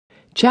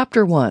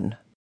Chapter 1.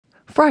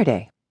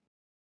 Friday.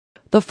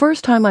 The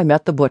first time I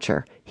met the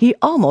butcher, he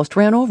almost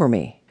ran over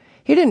me.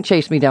 He didn't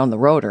chase me down the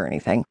road or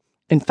anything.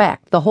 In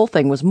fact, the whole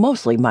thing was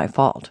mostly my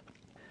fault.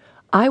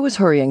 I was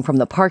hurrying from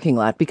the parking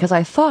lot because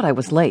I thought I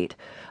was late.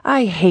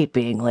 I hate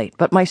being late,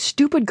 but my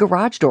stupid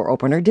garage door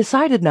opener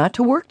decided not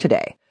to work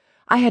today.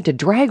 I had to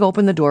drag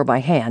open the door by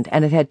hand,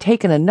 and it had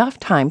taken enough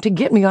time to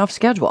get me off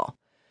schedule.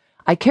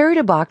 I carried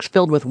a box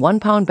filled with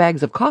 1-pound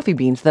bags of coffee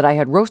beans that I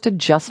had roasted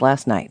just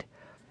last night.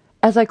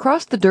 As I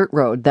crossed the dirt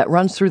road that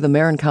runs through the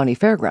Morlan County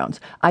Fairgrounds,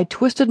 I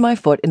twisted my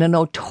foot in a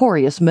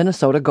notorious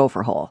Minnesota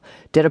gopher hole,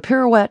 did a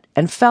pirouette,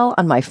 and fell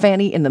on my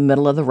fanny in the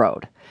middle of the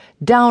road.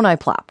 Down I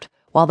plopped,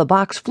 while the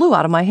box flew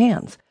out of my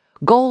hands.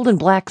 Gold and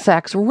black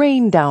sacks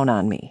rained down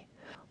on me.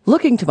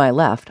 Looking to my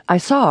left, I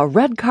saw a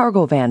red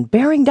cargo van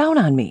bearing down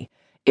on me.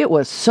 It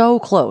was so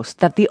close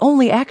that the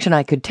only action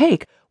I could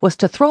take was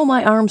to throw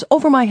my arms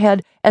over my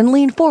head and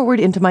lean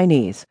forward into my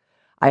knees.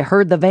 I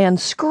heard the van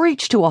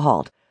screech to a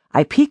halt.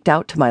 I peeked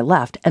out to my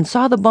left and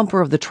saw the bumper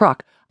of the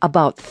truck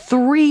about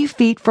 3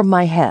 feet from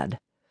my head.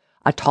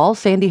 A tall,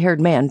 sandy-haired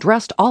man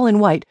dressed all in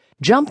white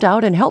jumped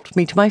out and helped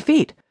me to my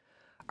feet.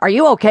 "Are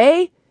you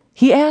okay?"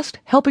 he asked,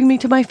 helping me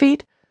to my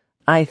feet.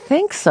 "I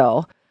think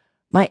so."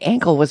 My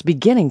ankle was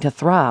beginning to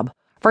throb.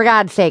 "For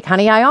God's sake,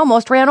 honey, I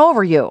almost ran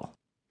over you."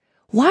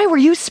 "Why were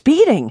you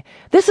speeding?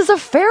 This is a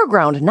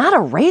fairground, not a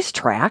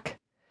racetrack."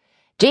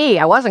 "Gee,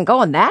 I wasn't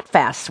going that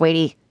fast,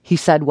 sweetie," he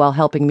said while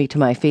helping me to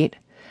my feet.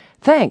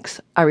 "Thanks,"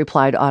 I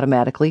replied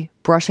automatically,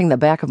 brushing the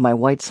back of my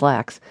white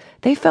slacks.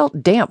 They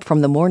felt damp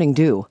from the morning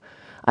dew.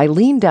 I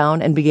leaned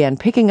down and began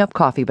picking up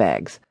coffee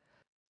bags.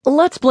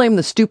 Let's blame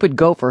the stupid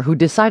gopher who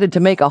decided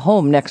to make a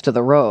home next to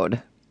the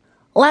road.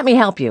 "Let me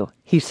help you,"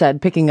 he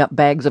said, picking up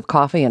bags of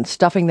coffee and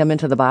stuffing them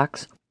into the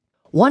box.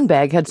 One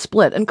bag had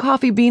split and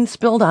coffee beans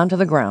spilled onto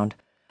the ground.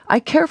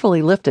 I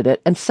carefully lifted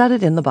it and set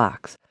it in the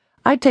box.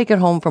 I'd take it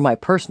home for my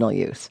personal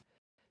use.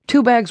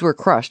 2 bags were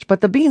crushed,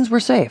 but the beans were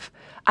safe.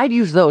 I'd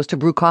use those to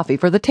brew coffee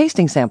for the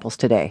tasting samples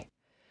today.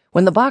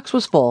 When the box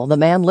was full, the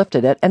man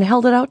lifted it and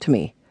held it out to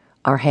me.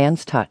 Our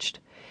hands touched.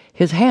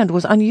 His hand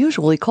was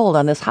unusually cold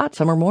on this hot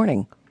summer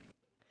morning.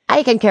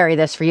 "I can carry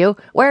this for you.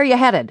 Where are you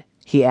headed?"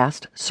 he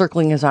asked,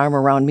 circling his arm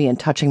around me and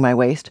touching my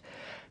waist.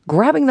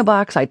 Grabbing the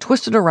box, I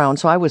twisted around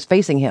so I was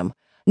facing him.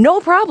 "No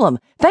problem.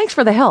 Thanks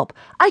for the help.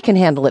 I can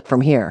handle it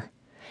from here."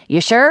 "You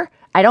sure?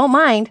 I don't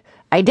mind.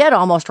 I did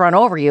almost run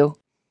over you."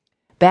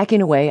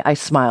 Backing away, I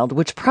smiled,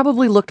 which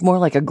probably looked more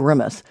like a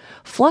grimace,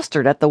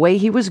 flustered at the way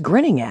he was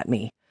grinning at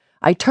me.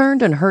 I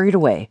turned and hurried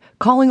away,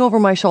 calling over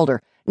my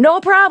shoulder, "No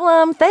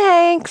problem,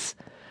 thanks."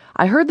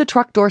 I heard the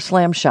truck door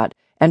slam shut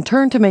and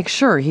turned to make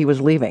sure he was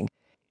leaving.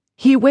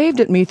 He waved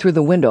at me through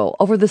the window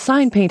over the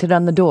sign painted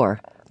on the door,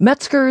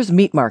 Metzger's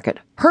Meat Market,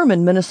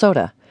 Herman,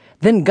 Minnesota,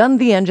 then gunned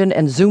the engine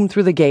and zoomed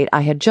through the gate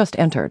I had just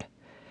entered.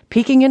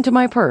 Peeking into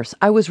my purse,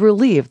 I was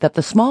relieved that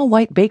the small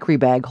white bakery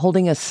bag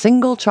holding a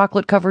single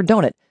chocolate-covered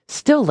donut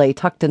still lay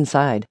tucked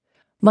inside.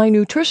 My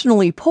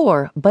nutritionally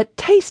poor but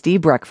tasty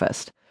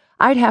breakfast.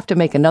 I'd have to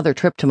make another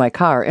trip to my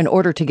car in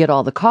order to get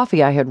all the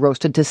coffee I had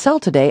roasted to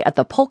sell today at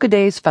the Polka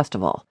Days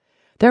Festival.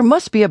 There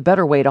must be a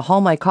better way to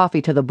haul my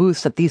coffee to the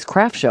booths at these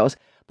craft shows,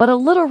 but a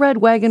little red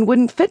wagon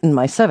wouldn't fit in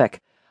my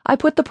Civic. I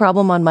put the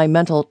problem on my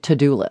mental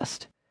to-do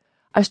list.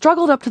 I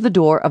struggled up to the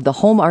door of the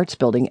Home Arts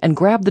building and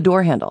grabbed the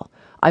door handle.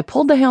 I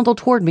pulled the handle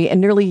toward me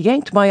and nearly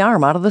yanked my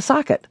arm out of the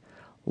socket.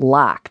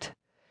 Locked.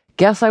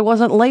 Guess I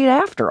wasn't late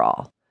after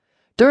all.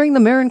 During the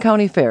Morlan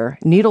County Fair,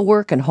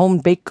 needlework and home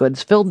baked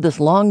goods filled this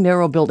long,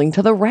 narrow building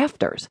to the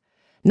rafters.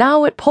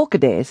 Now at Polka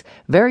Days,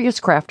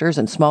 various crafters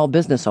and small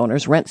business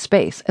owners rent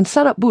space and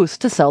set up booths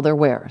to sell their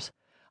wares.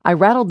 I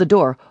rattled the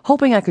door,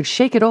 hoping I could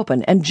shake it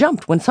open, and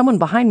jumped when someone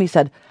behind me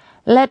said,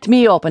 "Let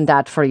me open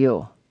that for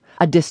you."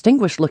 A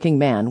distinguished-looking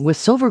man with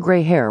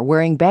silver-gray hair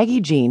wearing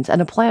baggy jeans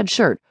and a plaid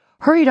shirt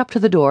hurried up to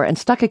the door and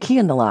stuck a key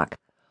in the lock.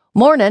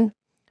 "Mornin'.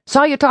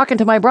 Saw you talking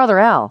to my brother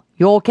Al.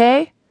 You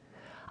okay?"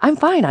 "I'm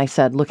fine," I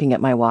said, looking at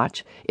my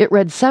watch. It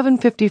read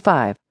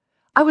 7:55.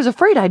 I was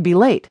afraid I'd be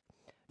late.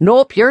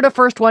 "Nope, you're the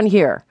first one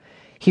here."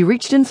 He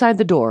reached inside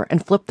the door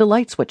and flipped the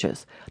light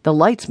switches. The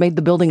lights made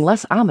the building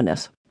less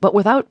ominous, but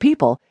without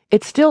people,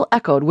 it still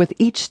echoed with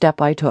each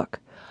step I took.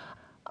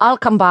 "I'll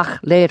come back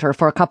later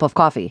for a cup of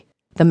coffee,"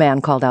 the man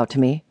called out to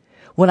me.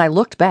 When I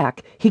looked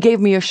back, he gave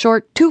me a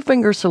short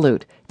 2-finger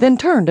salute, then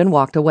turned and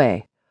walked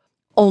away.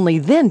 Only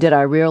then did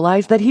I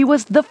realize that he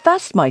was the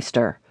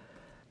Festmeister.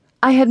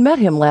 I had met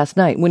him last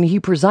night when he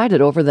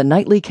presided over the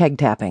nightly keg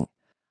tapping.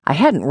 I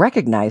hadn't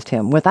recognized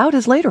him without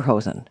his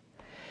lederhosen.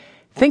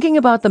 Thinking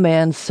about the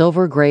man's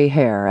silver-gray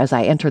hair as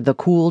I entered the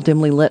cool,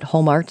 dimly lit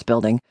Home Arts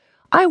building,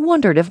 I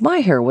wondered if my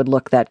hair would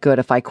look that good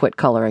if I quit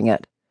coloring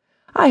it.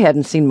 I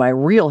hadn't seen my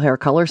real hair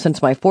color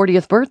since my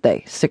 40th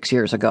birthday, 6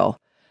 years ago.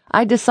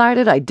 I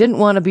decided I didn't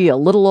want to be a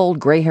little old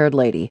gray-haired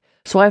lady,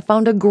 so I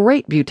found a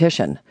great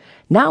beautician.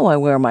 Now I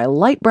wear my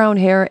light brown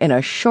hair in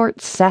a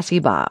short, sassy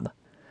bob.